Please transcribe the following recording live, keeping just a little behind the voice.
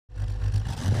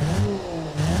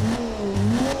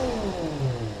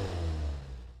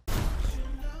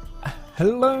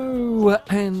Hello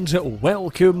and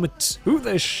welcome to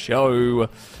the show.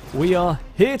 We are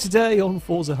here today on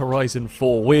Forza Horizon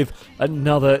 4 with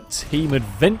another team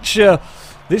adventure.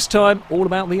 This time all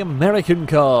about the American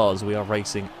cars. We are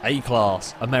racing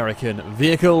A-Class American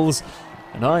vehicles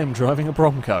and I am driving a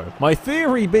Bronco. My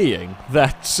theory being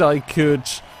that I could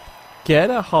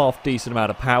get a half-decent amount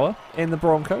of power in the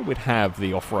Bronco. We'd have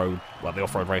the off-road, well, the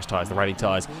off-road race tyres, the rally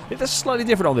tyres. It's slightly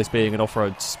different on this being an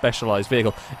off-road specialised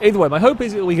vehicle. Either way, my hope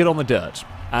is it will get on the dirt.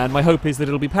 And my hope is that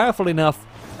it'll be powerful enough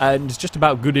and just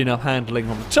about good enough handling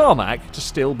on the tarmac to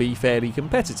still be fairly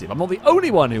competitive. I'm not the only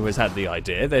one who has had the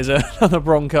idea. There's another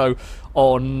Bronco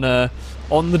on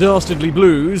the Dastardly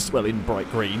Blues, well, in bright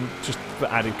green, just for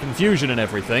added confusion and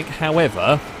everything.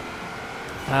 However,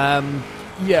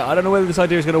 yeah, I don't know whether this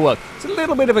idea is going to work. It's a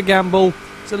little bit of a gamble.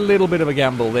 It's a little bit of a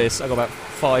gamble, this. I got about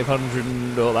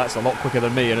 500, oh, that's a lot quicker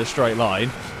than me in a straight line.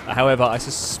 However, I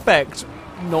suspect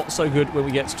not so good when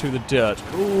we get to the dirt.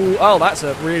 Ooh, oh, that's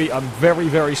a really, I'm very,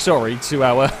 very sorry to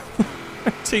our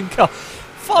team car.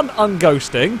 Fun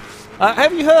unghosting.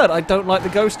 Have you heard? I don't like the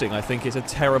ghosting. I think it's a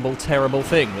terrible, terrible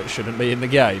thing that shouldn't be in the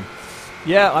game.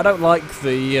 Yeah, I don't like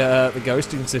the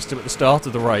ghosting system at the start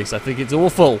of the race. I think it's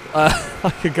awful.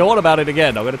 I could go on about it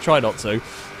again. I'm going to try not to.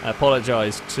 I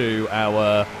apologise to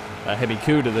our heavy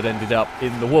Cuda that ended up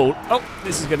in the wall. Oh,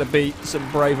 this is going to be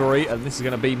some bravery, and this is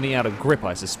going to be me out of grip,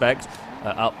 I suspect,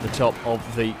 up the top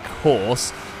of the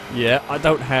course. Yeah, I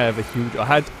don't have a huge... I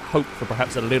had hoped for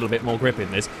perhaps a little bit more grip in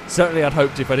this. Certainly I'd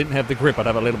hoped if I didn't have the grip, I'd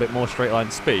have a little bit more straight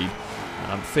line speed.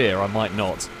 And I'm fear I might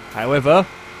not. However,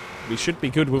 we should be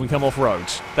good when we come off-road.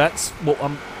 That's what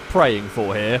I'm praying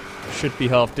for here. Should be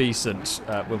half decent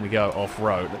when we go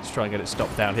off-road. Let's try and get it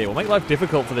stopped down here. We'll make life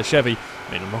difficult for the Chevy.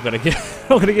 I mean, I'm not going to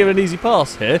give it an easy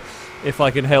pass here, if I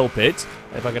can help it.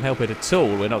 If I can help it at all,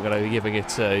 we're not going to be giving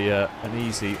it an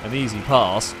easy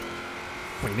pass.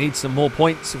 We need some more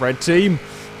points, Red Team.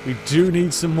 We do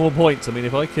need some more points. I mean,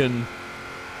 if I can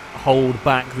hold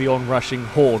back the on-rushing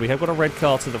horde. We have got a red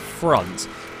car to the front.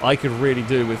 I could really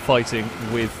do with fighting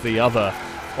with the other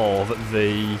of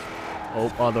the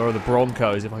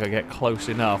Broncos if I could get close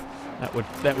enough.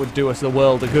 That would do us the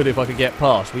world of good if I could get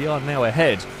past. We are now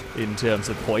ahead in terms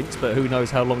of points, but who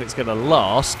knows how long it's going to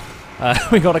last.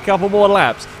 We've got a couple more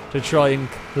laps to try and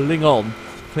cling on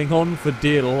for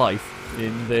dear life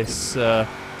in this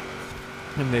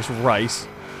race.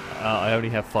 I only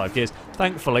have 5 gears.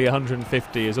 Thankfully,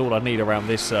 150 is all I need around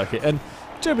this circuit, and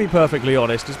to be perfectly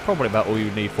honest, it's probably about all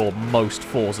you need for most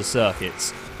Forza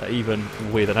circuits. Even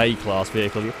with an A-Class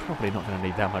vehicle, you're probably not going to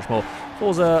need that much more.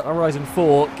 Forza Horizon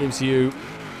 4 gives you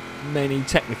many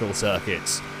technical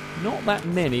circuits. Not that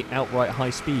many outright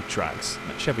high-speed tracks.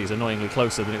 That Chevy is annoyingly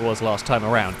closer than it was last time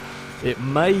around. It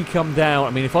may come down... I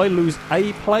mean, if I lose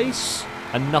a place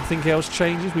and nothing else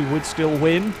changes, we would still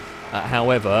win.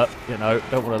 However, you know,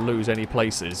 don't want to lose any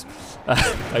places,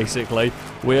 basically.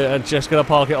 We're just going to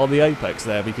park it on the apex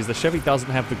there because the Chevy doesn't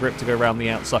have the grip to go around the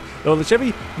outside. Well, the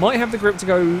Chevy might have the grip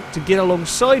to get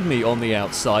alongside me on the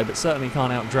outside, but certainly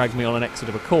can't out-drag me on an exit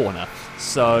of a corner.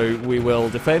 So we will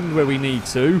defend where we need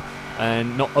to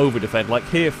and not over-defend. Like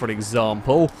here, for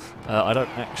example, I don't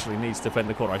actually need to defend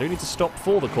the corner. I do need to stop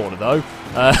for the corner, though.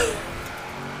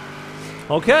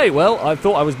 Okay, well, I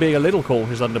thought I was being a little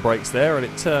cautious under brakes there, and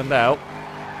it turned out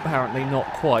apparently not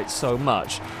quite so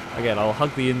much. Again, I'll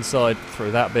hug the inside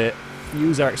through that bit,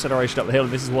 use our acceleration up the hill,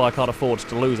 and this is why I can't afford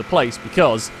to lose a place,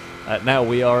 because now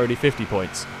we are only 50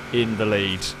 points in the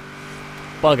lead.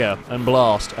 Bugger and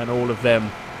blast and all of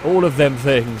them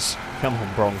things. Come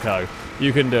on, Bronco,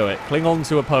 you can do it. Cling on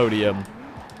to a podium.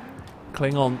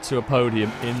 Cling on to a podium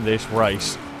in this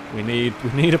race. We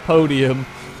need a podium.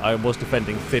 I was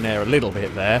defending thin air a little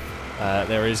bit there.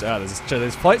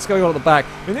 There's fights going on at the back.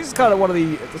 I mean, this is kind of one of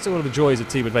the joys of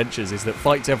team adventures, is that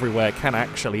fights everywhere can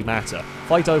actually matter.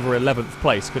 Fight over 11th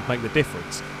place could make the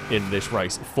difference in this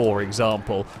race. For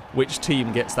example, which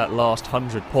team gets that last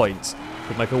 100 points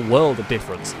could make a world of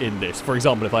difference in this. For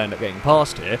example, if I end up getting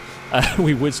past here,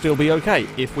 we would still be okay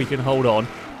if we can hold on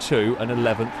to an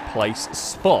 11th place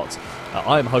spot.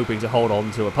 I'm hoping to hold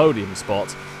on to a podium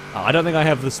spot. I don't think I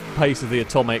have the pace of the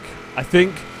Atomic. I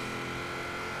think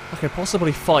I could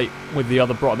possibly fight with the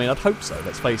other I mean, I'd hope so.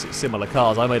 Let's face it, similar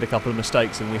cars. I made a couple of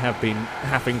mistakes, and we have been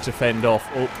having to fend off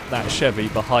that Chevy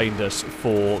behind us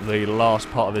for the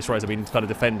last part of this race. I've been kind of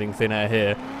defending thin air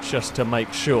here just to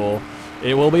make sure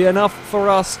it will be enough for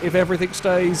us if everything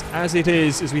stays as it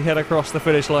is as we head across the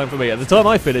finish line for me. At the time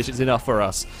I finish, it's enough for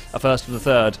us. A first and a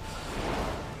third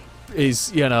is,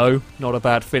 you know, not a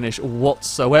bad finish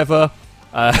whatsoever.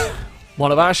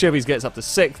 One of our Chevys gets up to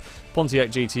 6th,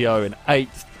 Pontiac GTO in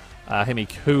 8th.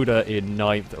 Himikuda in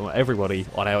 9th. Everybody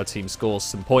on our team scores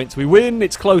some points. We win.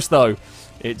 It's close, though.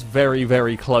 It's very,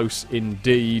 very close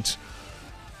indeed.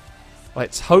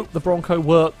 Let's hope the Bronco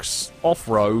works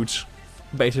off-road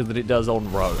better than it does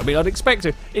on-road. I mean, I'd expect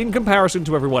it in comparison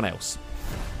to everyone else.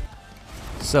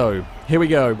 So, here we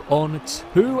go, on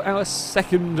to our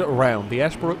second round. The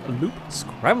Ashbrook Loop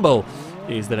Scramble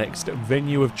is the next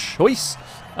venue of choice.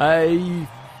 A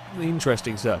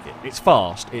interesting circuit. It's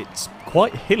fast, it's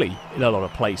quite hilly in a lot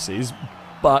of places,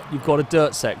 but you've got a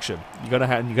dirt section. You're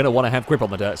gonna want to have grip on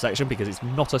the dirt section because it's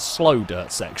not a slow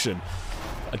dirt section.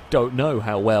 I don't know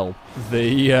how well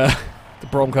the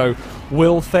Bronco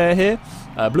will fare here.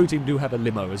 Blue team do have a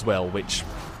limo as well, which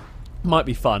might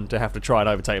be fun to have to try and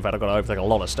overtake. In fact, I've got to overtake a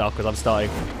lot of stuff because I'm starting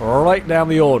right down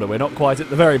the order. We're not quite at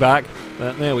the very back,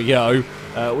 but there we go.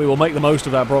 We will make the most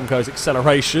of that Bronco's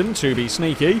acceleration to be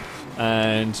sneaky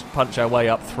and punch our way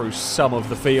up through some of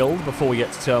the field before we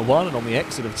get to turn 1, and on the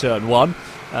exit of turn 1,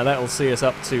 that will see us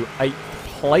up to 8th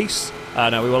place.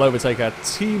 Now we will overtake our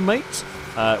teammate.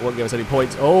 It won't give us any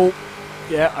points. Oh,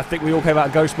 yeah, I think we all came out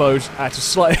of ghost mode. I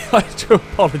have to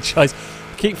apologise.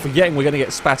 Keep forgetting we're going to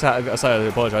get spat out. I say I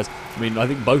apologise. I mean, I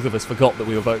think both of us forgot that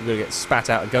we were both going to get spat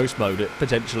out of ghost mode at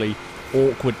potentially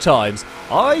awkward times.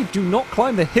 I do not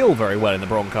climb the hill very well in the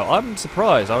Bronco. I'm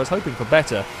surprised. I was hoping for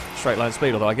better straight line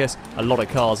speed, although I guess a lot of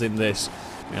cars in this.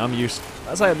 You know, I'm used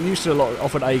to a lot,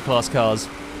 often A-class cars.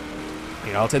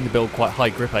 You know, I tend to build quite high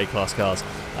grip A-class cars,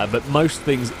 but most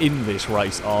things in this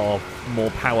race are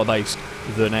more power-based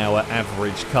than our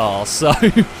average car, so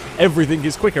everything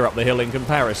is quicker up the hill in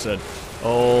comparison.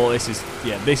 Oh, this is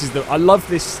the. I love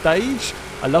this stage.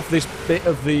 I love this bit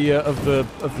of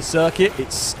the circuit.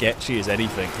 It's sketchy as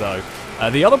anything, though.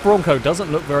 The other Bronco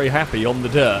doesn't look very happy on the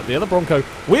dirt. The other Bronco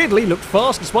weirdly looked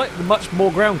fast, despite the much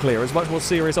more ground clearance, much more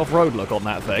serious off-road look on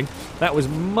that thing. That was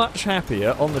much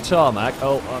happier on the tarmac.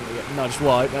 Oh, I'm gonna get nudged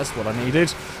wide. That's what I needed.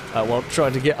 While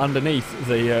trying to get underneath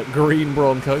the green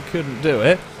Bronco, couldn't do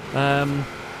it.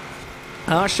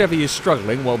 Our Chevy is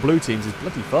struggling, while Blue Team's is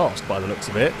bloody fast by the looks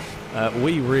of it.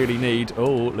 We really need, a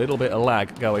little bit of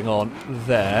lag going on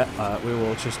there. We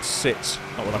will just sit.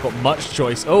 Not that I've got much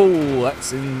choice. Oh,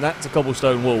 that's a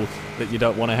cobblestone wall that you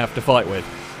don't want to have to fight with.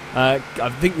 I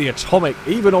think the Atomic,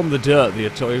 even on the dirt,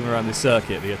 even around this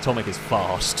circuit, the Atomic is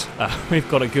fast. We've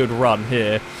got a good run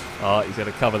here. He's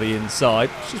going to cover the inside,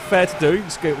 which is fair to do.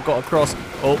 He's got across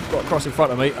in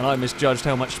front of me, and I misjudged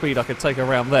how much speed I could take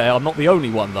around there. I'm not the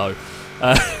only one, though.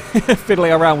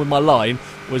 Fiddling around with my line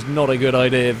was not a good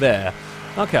idea there.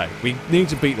 Okay, we need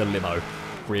to beat the limo,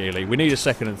 really. We need a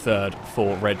second and third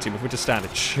for Red Team if we're to stand a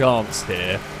chance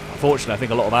here. Unfortunately, I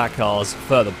think a lot of our cars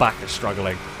further back are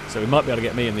struggling, so we might be able to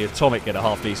get me and the Atomic get a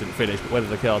half-decent finish, but whether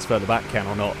the cars further back can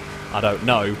or not, I don't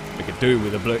know. We could do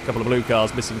with a couple of blue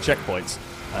cars missing checkpoints.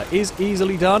 Is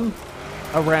easily done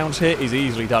around here, is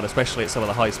easily done, especially at some of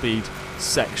the high-speed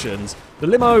sections. The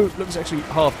limo looks actually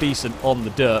half-decent on the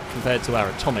dirt compared to our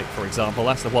Atomic, for example.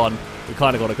 That's the one we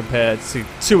kind of got to compare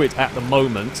to it at the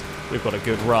moment. We've got a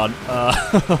good run.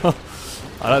 I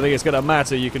don't think it's going to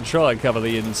matter. You can try and cover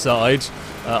the inside.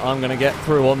 I'm going to get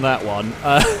through on that one.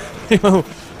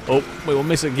 We will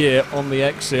miss a gear on the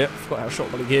exit. Forgot how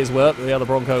short the gears work. The other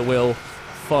Bronco will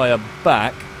fire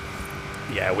back.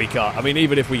 Yeah, we can't. I mean,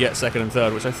 even if we get second and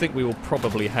third, which I think we will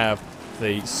probably have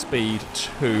the speed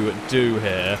to do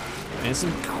here. And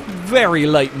some very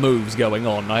late moves going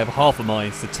on. I have half a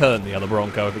mind to turn the other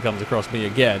Bronco if it comes across me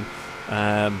again.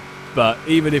 But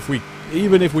even if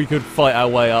we could fight our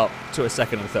way up to a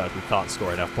second and third, we can't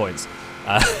score enough points.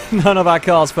 None of our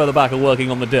cars further back are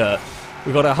working on the dirt.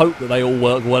 We've got to hope that they all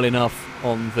work well enough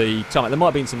on the tarmac. There might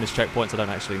have been some missed checkpoints, I don't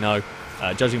actually know.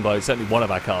 Judging by certainly one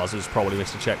of our cars has probably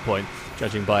missed a checkpoint,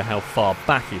 judging by how far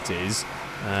back it is.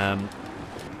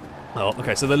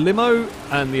 Okay, so the limo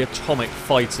and the Atomic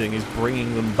fighting is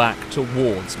bringing them back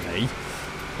towards me,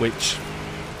 which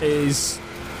is,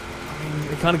 I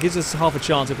mean, it kind of gives us half a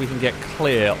chance if we can get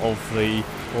clear of the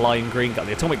lime green gun.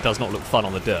 The Atomic does not look fun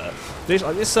on the dirt.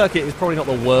 This circuit is probably not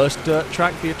the worst dirt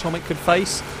track the Atomic could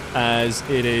face, as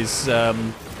it is,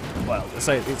 well, let's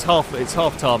say it's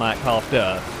half tarmac, half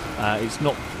dirt. It's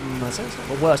not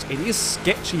the worst. It is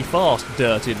sketchy fast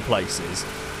dirt in places.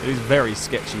 It is very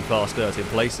sketchy fast dirt in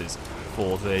places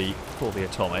for the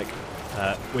Atomic.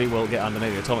 We will get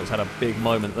underneath. The Atomic's had a big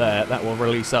moment there. That will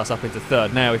release us up into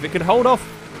third. Now, if it could hold off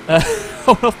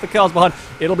the cars behind,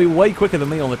 it'll be way quicker than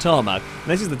me on the tarmac. And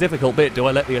this is the difficult bit. Do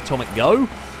I let the Atomic go?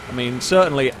 I mean,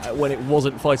 certainly when it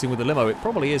wasn't fighting with the limo, it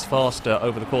probably is faster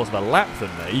over the course of a lap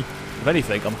than me. If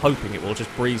anything, I'm hoping it will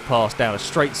just breeze past down a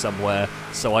straight somewhere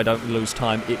so I don't lose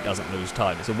time, it doesn't lose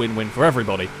time. It's a win-win for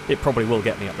everybody. It probably will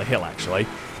get me up the hill, actually.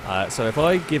 So if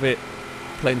I give it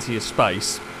plenty of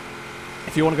space,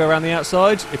 if you want to go around the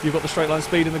outside, if you've got the straight line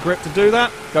speed and the grip to do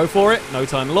that, go for it. No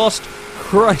time lost.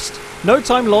 Christ, no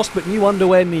time lost, but new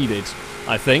underwear needed,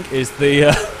 I think, is the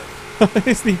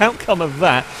is the outcome of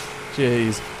that.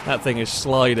 Jeez, that thing is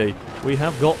slidey. We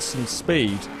have got some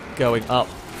speed going up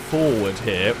forward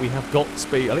here. We have got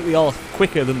speed. I think we are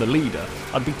quicker than the leader.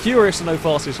 I'd be curious to know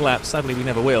fastest lap. Sadly, we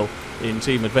never will in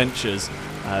Team Adventures,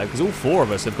 because all four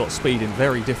of us have got speed in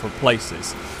very different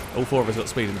places. All four of us got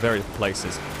speed in very different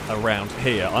places around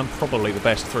here. I'm probably the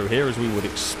best through here, as we would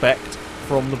expect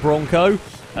from the Bronco.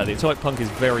 The Atomic Punk is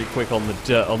very quick on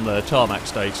the tarmac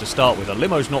stage to start with. The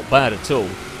limo's not bad at all.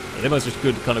 The limo's just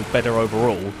good, kind of better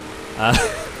overall.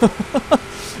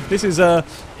 This is a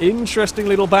interesting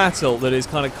little battle that is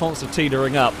kind of constantly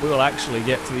teetering up. We will actually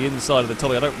get to the inside of the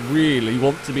Atomic. I don't really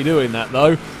want to be doing that,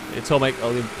 though. The Atomic,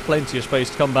 I'll give plenty of space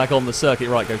to come back on the circuit.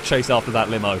 Right, go chase after that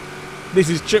limo.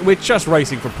 We're just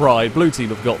racing for pride. Blue team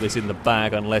have got this in the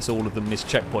bag, unless all of them miss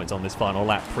checkpoints on this final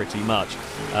lap, pretty much.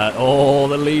 Oh,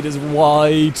 the leader's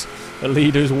wide. The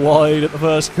leader's wide at the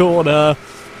first corner.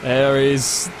 There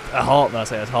is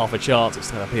there's half a chance.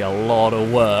 It's going to be a lot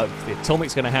of work. The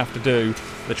Atomic's going to have to do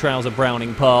the Trouser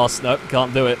Browning pass. Nope,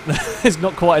 can't do it. There's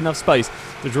not quite enough space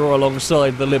to draw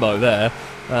alongside the limo there.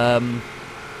 Can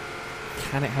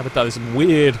it have some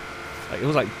weird... It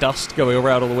was like dust going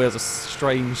around all the wheels, a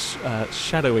strange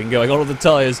shadowing going on the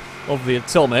tyres of the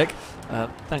Atomic.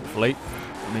 Thankfully,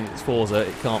 I mean, it's Forza,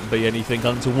 it can't be anything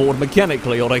untoward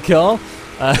mechanically on a car.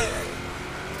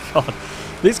 God,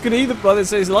 this could either,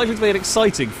 it's likely to be an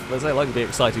exciting,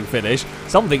 finish.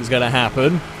 Something's going to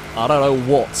happen. I don't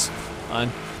know what. And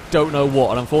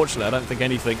unfortunately, I don't think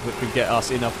anything that could get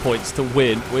us enough points to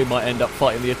win. We might end up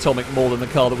fighting the Atomic more than the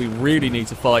car that we really need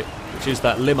to fight, which is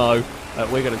that limo.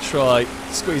 We're going to try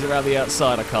squeeze around the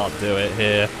outside. I can't do it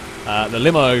here. The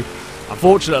limo,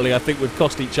 unfortunately, I think we've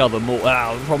cost each other more.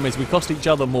 The problem is we cost each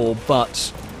other more,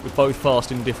 but we're both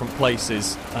fast in different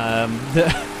places.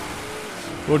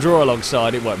 We'll draw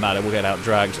alongside. It won't matter. We'll get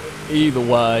out-dragged. Either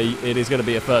way, it is going to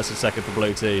be a first and second for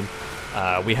Blue Team.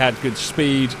 We had good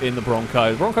speed in the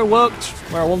Bronco. The Bronco worked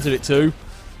where I wanted it to.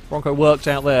 Bronco worked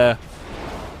out there.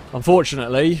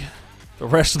 Unfortunately, the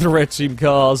rest of the Red Team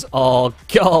cars are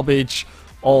garbage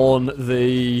on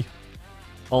the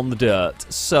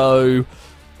dirt. So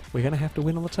we're going to have to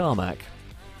win on the tarmac.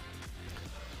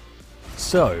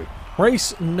 So,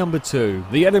 race number 2,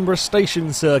 the Edinburgh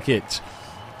Station Circuit.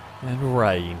 And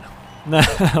rain.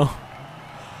 Now,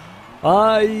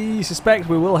 I suspect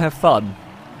we will have fun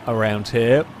around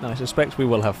here. I suspect we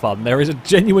will have fun. There is a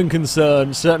genuine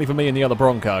concern, certainly for me and the other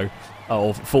Bronco,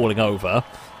 of falling over.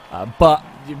 But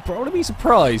you'd probably be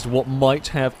surprised what might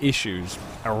have issues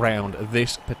around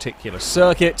this particular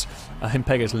circuit.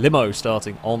 Impega's limo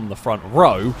starting on the front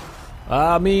row.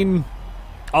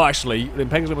 Actually,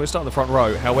 Impega's limo will start on the front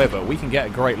row. However, we can get a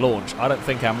great launch. I don't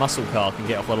think our muscle car can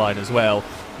get off the line as well.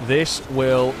 This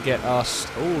will get us...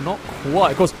 Oh, not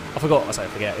quite. Of course, I forgot.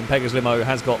 Impega's limo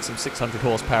has got some 600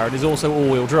 horsepower and is also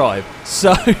all-wheel drive.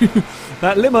 So,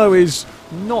 that limo is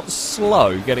not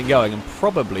slow getting going and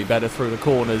probably better through the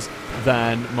corners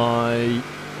than my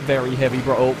very heavy...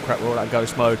 Oh, crap, we're all out of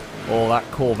ghost mode. Or that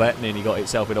Corvette nearly got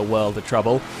itself in a world of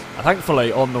trouble.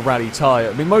 Thankfully, on the rally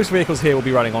tyre... most vehicles here will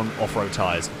be running on off-road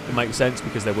tyres. It makes sense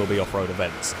because there will be off-road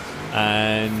events.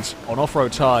 And on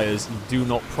off-road tyres, you do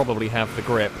not probably have the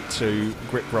grip to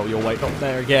grip roll your weight. Up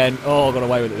there again. Oh, I got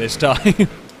away with it this time.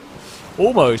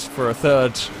 Almost for a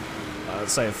third...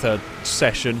 let's say a third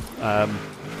session. I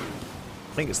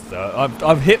think it's third.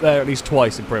 I've hit there at least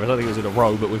twice in previous. I don't think it was in a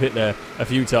row, but we've hit there a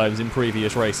few times in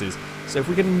previous races. So if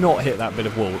we can not hit that bit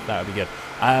of wall, that would be good.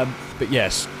 But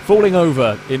yes, falling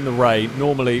over in the rain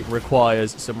normally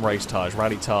requires some race tyres.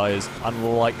 Rally tyres,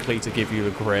 unlikely to give you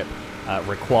the grip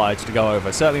required to go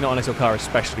over. Certainly not unless your car is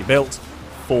specially built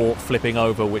for flipping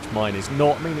over, which mine is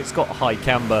not. I mean, it's got high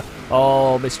camber.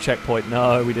 Oh, missed checkpoint.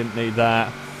 No, we didn't need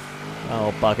that.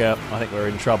 Oh, bugger. I think we're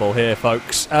in trouble here,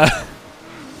 folks.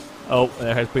 Oh,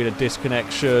 there has been a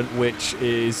disconnection, which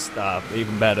is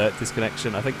even better.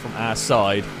 Disconnection, I think, from our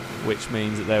side, which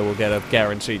means that they will get a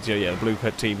guaranteed... the blue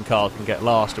team car can get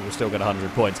last and we'll still get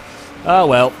 100 points. Oh,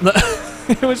 well.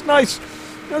 It was nice.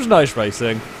 It was nice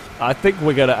racing. I think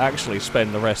we're going to actually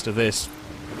spend the rest of this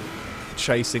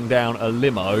chasing down a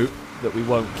limo that we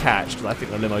won't catch, because I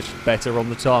think the limo's better on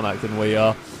the tarmac than we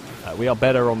are. We are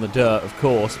better on the dirt, of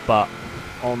course, but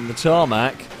on the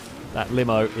tarmac... that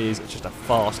limo is just a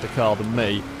faster car than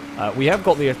me. We have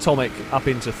got the Atomic up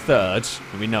into third,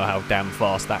 and we know how damn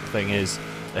fast that thing is.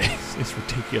 It's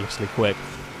ridiculously quick.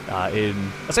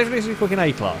 It's ridiculously quick in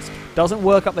A-Class. Doesn't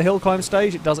work up the hill climb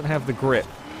stage, it doesn't have the grip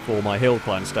for my hill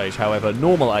climb stage. However,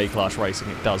 normal A-class racing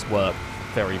it does work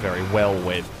very, very well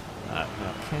with. Now,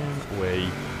 can we...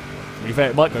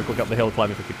 It might go quick up the hill climb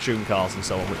if we could tune cars and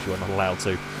so on, which you are not allowed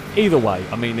to. Either way,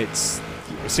 I mean, you've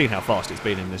seen how fast it's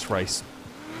been in this race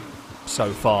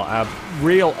so far. Our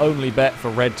real only bet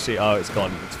for red team... Oh, it's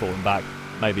gone. It's fallen back.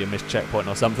 Maybe a missed checkpoint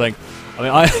or something.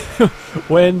 I mean,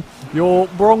 when your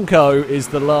Bronco is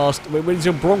the last... When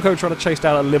your Bronco trying to chase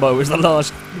down a limo is the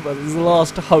last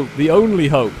hope, the only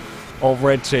hope of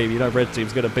red team. You know red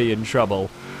team's going to be in trouble.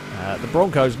 The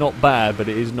Bronco's not bad, but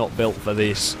it is not built for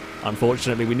this.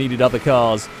 Unfortunately, we needed other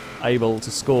cars able to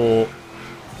score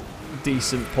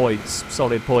decent points,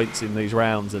 solid points in these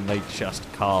rounds, and they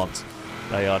just can't.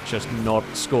 They are just not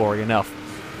scoring enough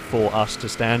for us to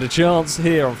stand a chance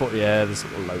here. Unfortunately, yeah, there's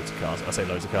loads of cars. I say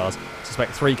loads of cars. I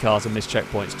suspect 3 cars have missed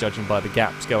checkpoints, judging by the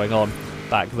gaps going on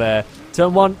back there.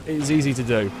 Turn 1 is easy to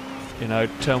do. You know,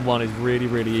 turn 1 is really,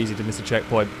 really easy to miss a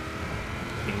checkpoint.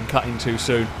 You can cut in too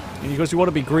soon. Because you want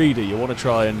to be greedy, you want to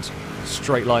try and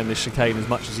straight line this chicane as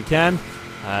much as you can.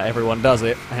 Everyone does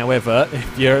it. However,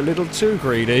 if you're a little too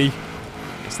greedy,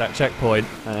 it's that checkpoint,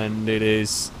 and it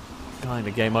is kind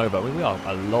of game over. I mean, we are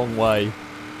a long way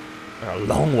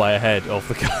ahead of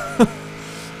the car.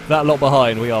 That lot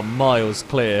behind, we are miles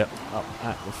clear up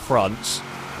at the front.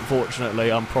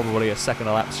 Unfortunately, I'm probably a second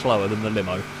a lap slower than the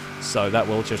limo, so that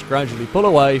will just gradually pull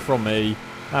away from me,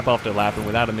 lap after lap, and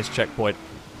without a missed checkpoint.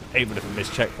 Even if a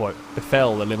missed checkpoint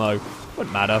befell the limo,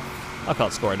 wouldn't matter. I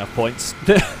can't score enough points.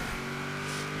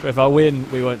 If I win,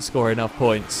 we won't score enough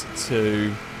points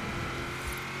to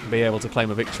be able to claim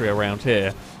a victory around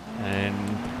here. And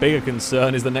the bigger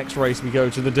concern is the next race we go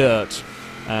to the dirt.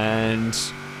 And,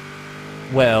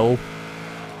 well,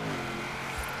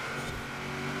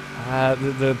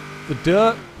 the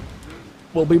dirt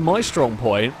will be my strong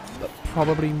point, but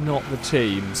probably not the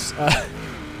team's.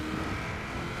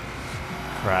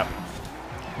 Crap.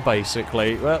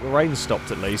 Basically. Well, the rain stopped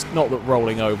at least. Not that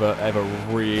rolling over ever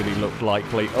really looked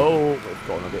likely. Oh, we've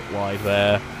gone a bit wide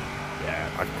there.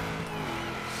 Yeah.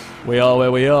 We are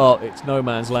where we are. It's no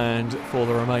man's land for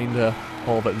the remainder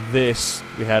of this.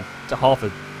 We had half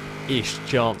a ish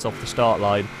chance off the start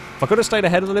line. If I could have stayed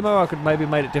ahead of the limo, I could maybe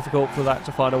have made it difficult for that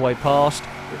to find a way past.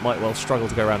 It might well struggle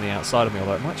to go around the outside of me,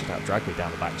 although it might just out-drag me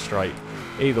down the back straight.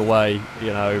 Either way, you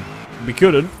know, we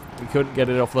couldn't get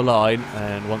it off the line,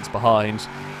 and once behind,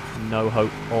 no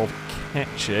hope of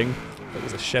catching. There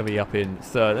was a Chevy up in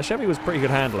third. The Chevy was pretty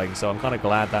good handling, so I'm kind of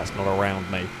glad that's not around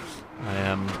me. I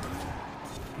am,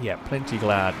 yeah, plenty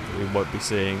glad we won't be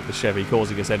seeing the Chevy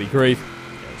causing us any grief.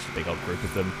 Yeah, it's a big old group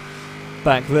of them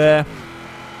back there.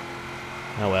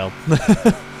 Oh well.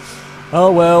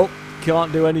 Oh well,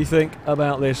 can't do anything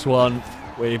about this one.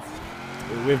 We've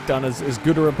done as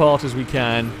good a report as we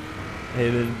can.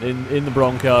 In the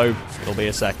Bronco, it'll be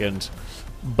a second,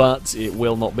 but it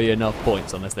will not be enough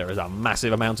points unless there is a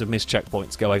massive amount of missed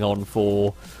checkpoints going on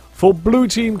for blue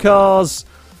team cars.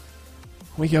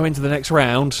 We go into the next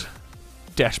round,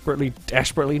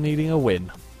 desperately needing a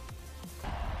win.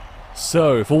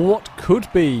 So, for what could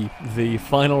be the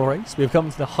final race, we've come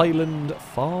to the Highland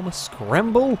Farm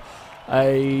Scramble,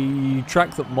 a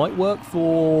track that might work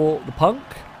for the Punk.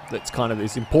 That's kind of,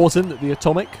 it's important that the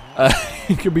Atomic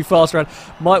could be fast around.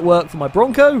 Might work for my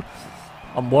Bronco.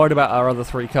 I'm worried about our other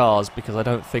 3 cars because I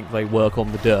don't think they work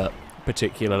on the dirt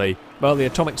particularly. Well, the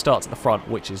Atomic starts at the front,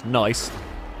 which is nice.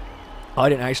 I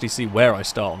didn't actually see where I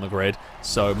start on the grid,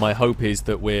 so my hope is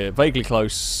that we're vaguely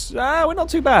close. We're not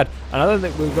too bad. And I don't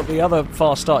think we've got the other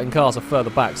fast starting cars are further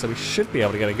back, so we should be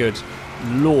able to get a good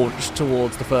launch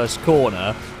towards the first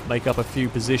corner, make up a few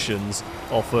positions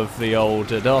off of the old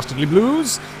Dastardly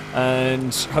Blues,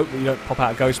 and hope that you don't pop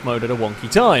out of ghost mode at a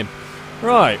wonky time.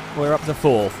 Right, we're up to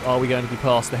 4th. Are we going to be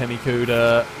past the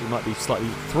Hemi-Cuda? We might be slightly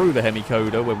through the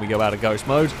Hemi-Cuda when we go out of ghost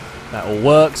mode. That all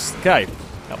works. Okay,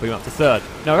 that'll bring up to 3rd.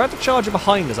 Now, we're at the Charger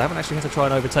behind us. I haven't actually had to try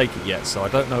and overtake it yet, so I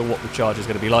don't know what the Charger is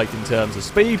going to be like in terms of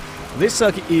speed. This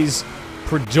circuit is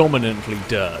predominantly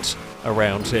dirt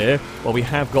around here. Well, we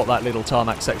have got that little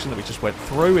tarmac section that we just went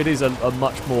through. It is a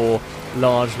much more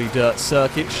largely dirt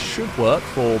circuit. Should work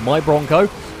for my Bronco.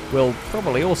 Will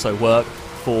probably also work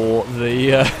for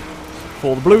the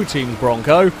blue team's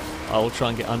Bronco. I'll try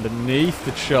and get underneath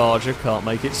the Charger. Can't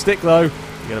make it stick though.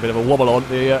 Get a bit of a wobble on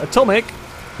the Atomic.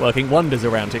 Working wonders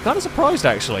around here. Kind of surprised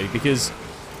actually, because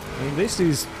I mean this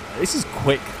is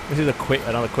quick. This is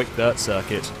another quick dirt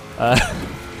circuit.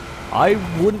 I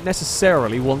wouldn't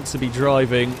necessarily want to be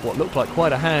driving what looked like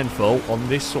quite a handful on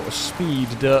this sort of speed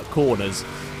dirt corners,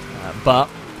 but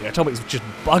the Atomic's just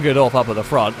buggered off up at the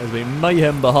front. There's been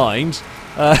mayhem behind.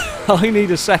 I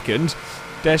need a second,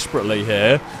 desperately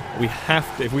here. We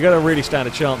have to, if we're going to really stand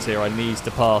a chance here, I need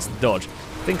to pass the Dodge.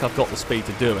 I think I've got the speed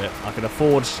to do it. I can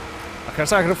afford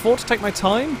to take my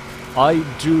time. I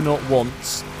do not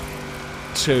want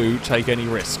to take any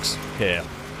risks here.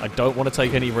 I don't want to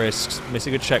take any risks.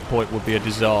 Missing a checkpoint would be a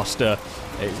disaster.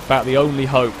 It's about the only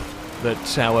hope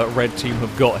that our red team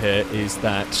have got here is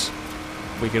that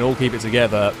we can all keep it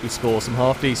together. We score some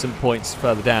half-decent points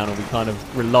further down, and we kind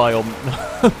of rely on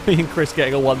me and Chris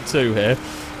getting a 1-2 here.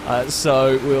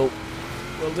 So we'll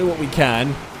do what we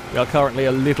can. We are currently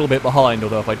a little bit behind,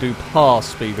 although if I do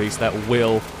pass FailRace, that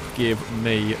will give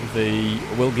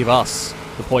us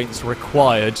the points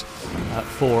required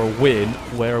for a win.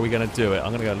 Where are we going to do it? I'm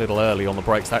going to go a little early on the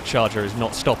brakes. That Charger is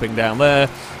not stopping down there.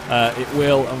 It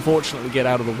will unfortunately get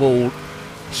out of the wall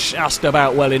just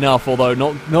about well enough, although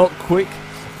not quick.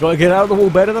 Got to get out of the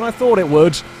wall better than I thought it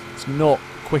would. It's not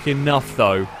quick enough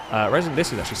though. Resident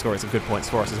Disc is actually scoring some good points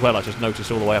for us as well. I just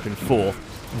noticed all the way up in 4th.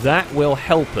 That will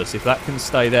help us if that can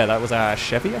stay there. That was our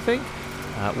Chevy, I think,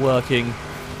 working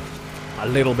a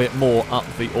little bit more up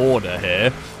the order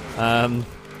here.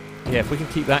 Yeah, if we can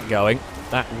keep that going,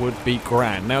 that would be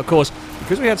grand. Now, of course,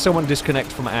 because we had someone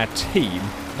disconnect from our team,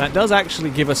 that does actually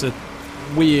give us a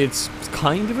weird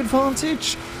kind of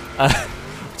advantage.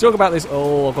 Talk about this.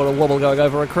 Oh, I've got a wobble going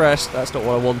over a crest. That's not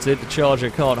what I wanted. The Charger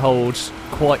can't hold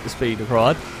quite the speed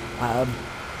required.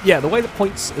 Yeah, the way the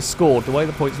points are scored, the way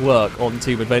the points work on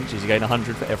Team Adventures, you gain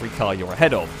 100 for every car you're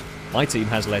ahead of. My team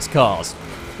has less cars.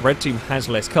 The red team has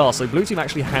less cars, so blue team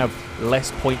actually have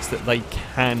less points that they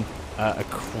can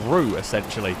accrue,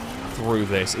 essentially, through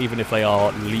this, even if they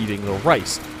are leading the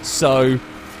race. So,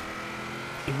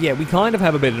 yeah, we kind of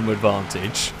have a bit of an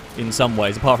advantage in some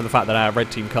ways, apart from the fact that our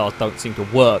red team cars don't seem to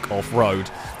work off-road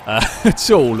at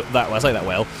all. I say that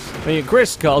well. I mean,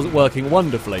 Chris' car's working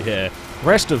wonderfully here. The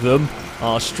rest of them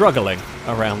are struggling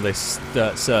around this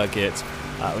dirt circuit.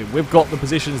 I mean, we've got the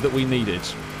positions that we needed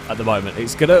at the moment.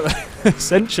 It's going to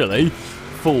essentially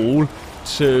fall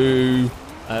to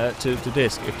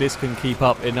Disc. If Disc can keep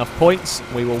up enough points,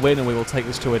 we will win and we will take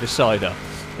this to a decider.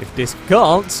 If Disc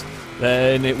can't,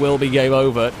 then it will be game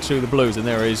over to the Blues, and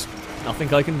there is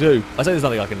nothing I can do. I say there's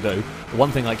nothing I can do. The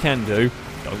one thing I can do,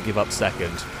 don't give up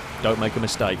second. Don't make a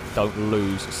mistake. Don't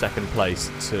lose second place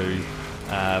to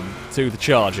the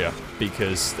Charger,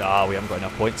 because we haven't got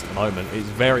enough points at the moment. It's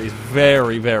very,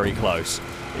 very close.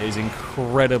 It is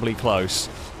incredibly close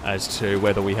as to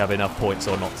whether we have enough points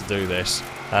or not to do this.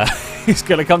 It's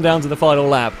going to come down to the final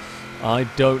lap. I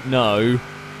don't know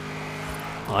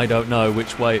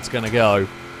which way it's going to go.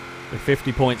 With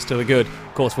 50 points to the good.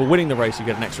 Of course, for winning the race, you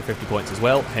get an extra 50 points as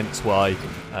well, hence why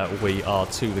we are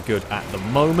to the good at the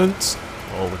moment.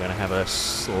 Oh, we're going to have a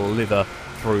slither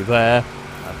through there,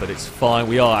 but it's fine.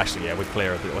 We are actually, yeah, we're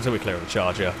clear of the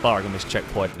Charger. Barring a missed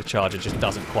checkpoint, the Charger just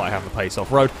doesn't quite have the pace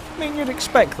off-road. I mean, you'd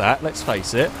expect that, let's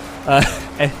face it.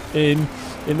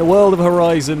 In the world of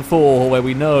Horizon 4, where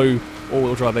we know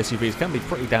all-wheel drive SUVs can be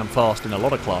pretty damn fast in a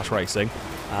lot of class racing,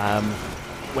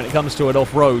 when it comes to an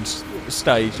off-road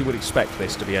stage, you would expect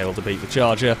this to be able to beat the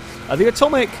Charger. The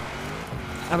Atomic,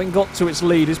 having got to its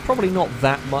lead, is probably not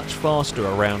that much faster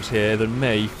around here than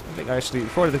me. I think actually,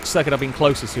 probably the second I've been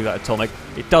closest to that Atomic.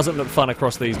 It doesn't look fun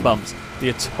across these bumps. The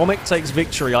Atomic takes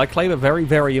victory. I claim a very,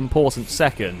 very important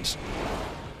second.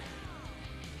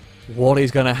 What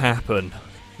is going to happen?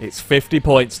 It's 50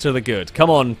 points to the good. Come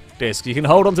on, Disc. You can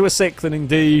hold on to a 6th, and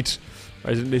indeed,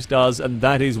 Resident Disc does, and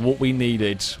that is what we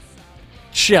needed.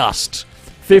 Just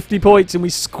 50 points and we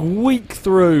squeak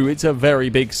through. It's a very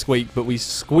big squeak, but we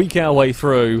squeak our way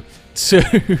through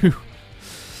to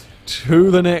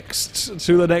the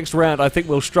next round. I think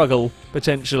we'll struggle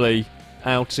potentially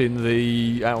out on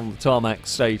the tarmac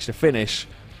stage to finish.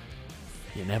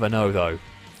 You never know though.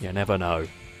 You never know.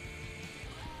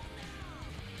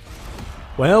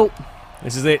 Well,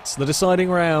 this is it. The deciding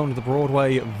round. The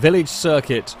Broadway Village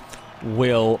Circuit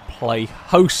will play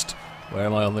host. Where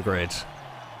am I on the grid?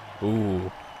 Ooh.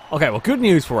 Okay, well, good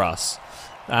news for us.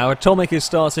 Our Atomic is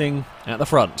starting at the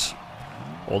front.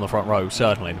 On the front row,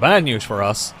 certainly. The bad news for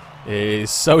us is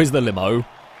so is the limo.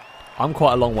 I'm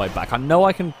quite a long way back. I know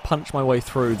I can punch my way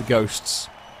through the ghosts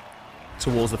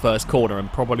towards the first corner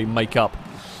and probably make up...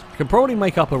 I can probably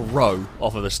make up a row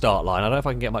off of the start line. I don't know if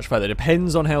I can get much further. It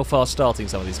depends on how fast starting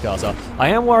some of these cars are. I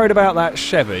am worried about that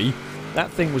Chevy. That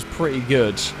thing was pretty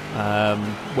good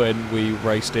when we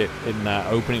raced it in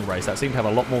that opening race. That seemed to have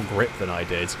a lot more grip than I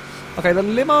did. Okay, the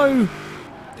limo,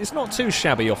 it's not too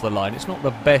shabby off the line. It's not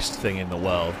the best thing in the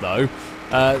world, though.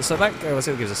 So that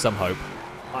gives us some hope.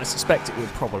 I suspect it would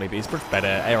probably be. It's much better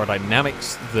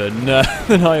aerodynamics than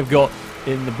I have got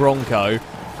in the Bronco.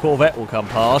 Corvette will come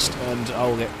past, and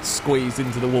I'll get squeezed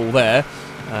into the wall there,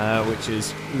 which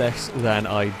is less than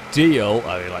ideal.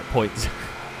 I mean, like, points.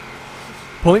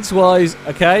 Points-wise,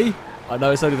 okay. I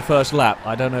know it's only the first lap.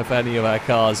 I don't know if any of our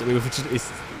cars...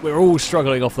 we're all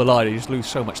struggling off the line. You just lose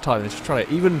so much time. Just try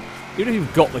to... Even if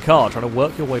you've got the car, trying to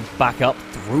work your way back up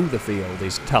through the field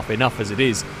is tough enough as it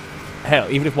is. Hell,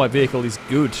 even if my vehicle is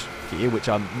good here, which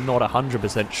I'm not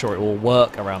 100% sure it will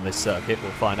work around this circuit,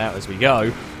 we'll find out as we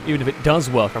go. Even if it does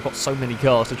work, I've got so many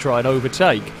cars to try and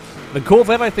overtake. The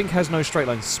Corvette, I think, has no straight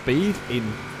line speed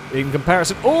in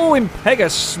comparison. Oh, Impega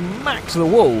smacks the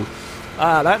wall.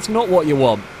 That's not what you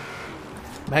want.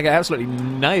 Impega absolutely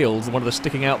nails one of the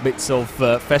sticking out bits of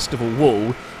festival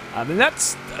wall. I mean,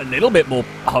 that's a little bit more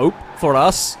hope for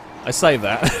us. I say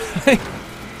that.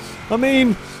 I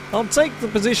mean, I'll take the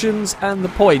positions and the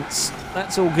points.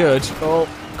 That's all good. Oh,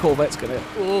 Corvette's gonna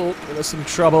give us some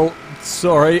trouble.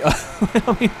 Sorry.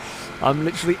 I mean, I'm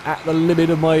literally at the limit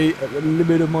of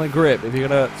my grip. If you're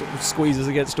gonna sort of squeeze us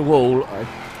against a wall, I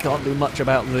can't do much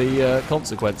about the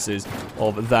consequences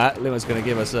of that. Lima's going to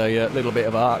give us a little bit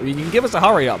of a... You can give us a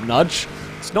hurry-up nudge.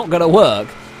 It's not going to work.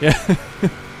 Yeah.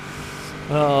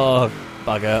 Oh,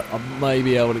 bugger. I may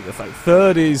be able to get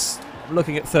third is... I'm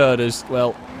looking at third as,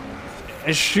 well,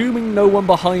 assuming no one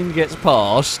behind gets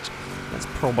past, that's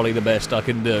probably the best I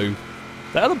can do.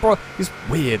 The other it's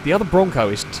weird. The other Bronco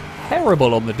is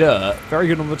terrible on the dirt, very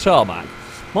good on the tarmac.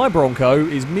 My Bronco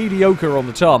is mediocre on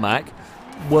the tarmac,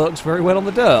 works very well on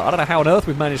the dirt. I don't know how on earth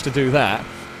we've managed to do that,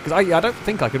 because I don't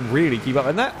think I can really keep up.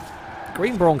 And that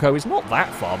green Bronco is not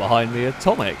that far behind the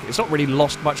Atomic. It's not really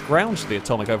lost much ground to the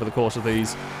Atomic over the course of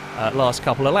these last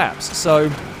couple of laps. So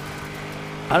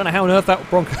I don't know how on earth that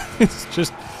Bronco is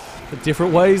just the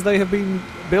different ways they have been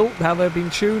built, how they've been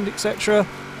tuned, etc.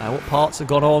 What parts have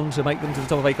gone on to make them to the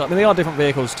top of vehicle. I mean, they are different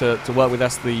vehicles to work with.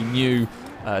 That's the new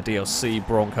DLC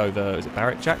Bronco, is it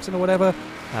Barrett Jackson or whatever?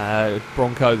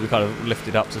 Bronco, we kind of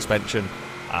lifted up suspension.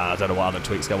 I don't know what other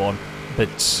tweaks go on.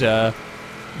 But,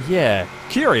 yeah,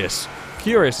 curious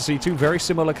to see two very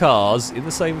similar cars in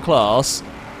the same class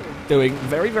doing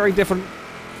very, very different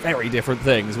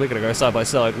things. We're going to go side by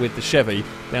side with the Chevy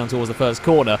down towards the first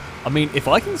corner. I mean, if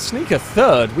I can sneak a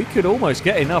third, we could almost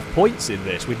get enough points in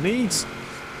this. We'd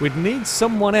need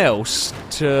someone else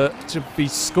to be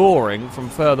scoring from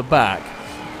further back,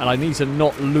 and I need to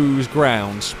not lose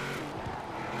ground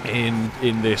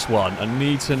in this one. I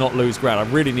need to not lose ground.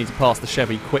 I really need to pass the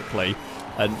Chevy quickly,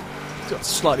 and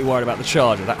slightly worried about the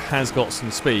Charger. That has got some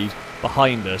speed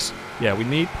behind us. Yeah, we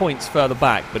need points further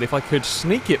back, but if I could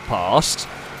sneak it past,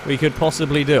 we could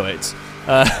possibly do it.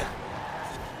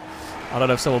 I don't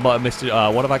know if someone might have missed it.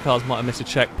 One of our cars might have missed a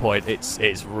checkpoint.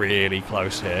 It's really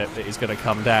close here. It is going to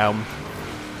come down.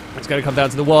 It's going to come down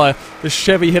to the wire. The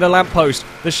Chevy hit a lamppost.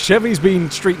 The Chevy's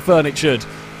been street furnitured.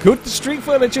 Could the street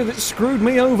furniture that screwed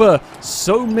me over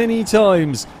so many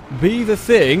times be the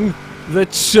thing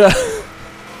that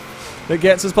that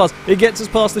gets us past? It gets us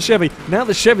past the Chevy. Now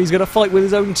the Chevy's going to fight with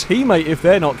his own teammate if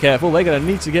they're not careful. They're going to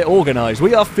need to get organised.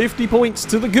 We are 50 points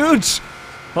to the good.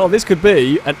 Well, this could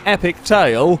be an epic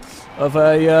tale of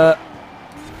a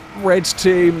red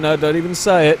team. No, don't even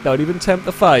say it. Don't even tempt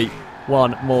the fate.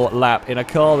 One more lap in a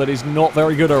car that is not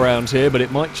very good around here, but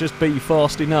it might just be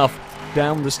fast enough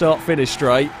down the start-finish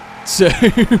straight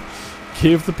to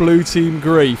give the blue team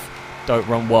grief. Don't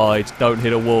run wide. Don't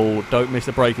hit a wall. Don't miss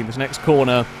the braking. This next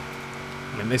corner,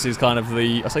 and this is kind of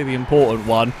the important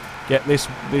one. Get this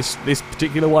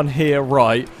particular one here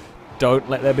right. Don't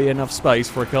let there be enough space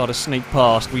for a car to sneak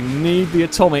past. We need the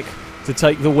Atomic to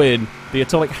take the win. The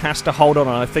Atomic has to hold on,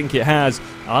 and I think it has.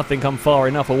 I think I'm far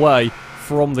enough away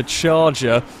from the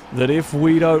Charger that if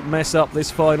we don't mess up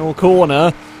this final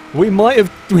corner, we might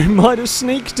have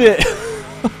sneaked it.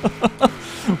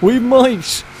 We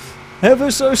might, ever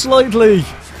so slightly,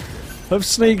 have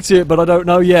sneaked it, but I don't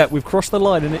know yet. We've crossed the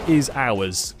line, and it is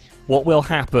ours. What will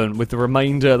happen with the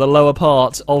remainder, the lower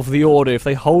part of the order? If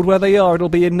they hold where they are, it'll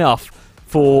be enough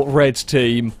for Red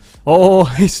Team.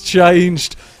 Oh, it's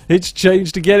changed. It's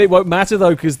changed again. It won't matter, though,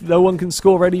 because no one can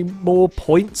score any more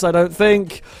points, I don't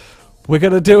think. We're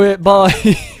going to do it by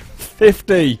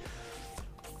 50.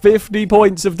 50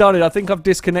 points have done it. I think I've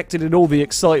disconnected in all the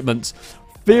excitement.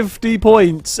 50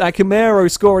 points. Our Camaro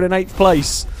scoring in 8th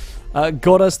place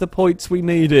got us the points we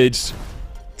needed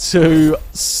to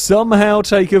somehow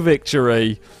take a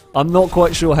victory. I'm not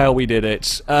quite sure how we did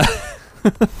it.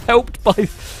 Helped by...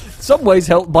 some ways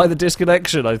helped by the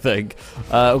disconnection, I think.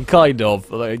 Kind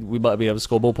of. We might be able to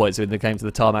score more points when it came to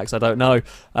the tarmacs, I don't know.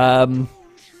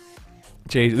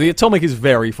 Geez, the Atomic is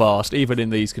very fast, even in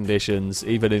these conditions,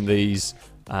 even in these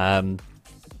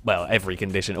well, every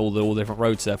condition, all the different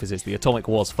road surfaces. The Atomic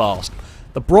was fast.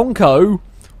 The Bronco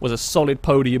was a solid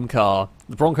podium car.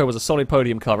 The Bronco was a solid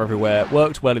podium car everywhere.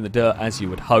 Worked well in the dirt, as you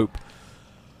would hope.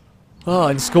 Oh,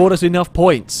 and scored us enough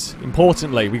points.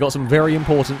 Importantly, we got some very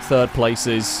important third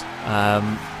places.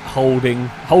 Holding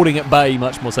at bay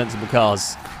much more sensible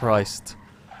cars. Christ.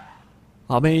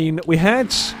 I mean,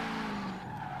 the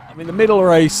middle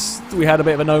race, we had a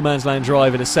bit of a no man's land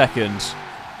drive in a second.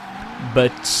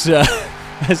 But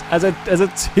as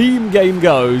a team game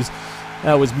goes,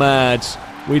 that was mad.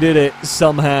 We did it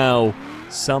somehow.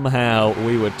 Somehow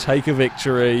we would take a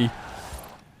victory.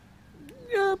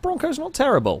 Yeah, Bronco's not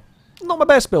terrible. Not my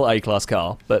best built A-class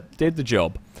car, but did the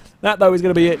job. That, though, is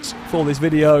going to be it for this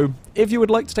video. If you would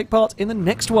like to take part in the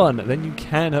next one, then you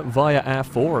can via our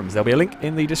forums. There'll be a link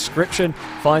in the description.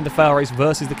 Find the FailRace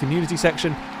versus the community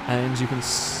section, and you can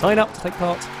sign up to take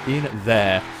part in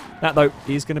there. That, though,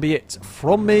 is going to be it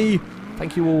from me.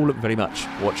 Thank you all very much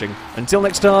for watching. Until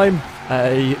next time,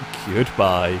 a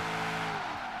goodbye.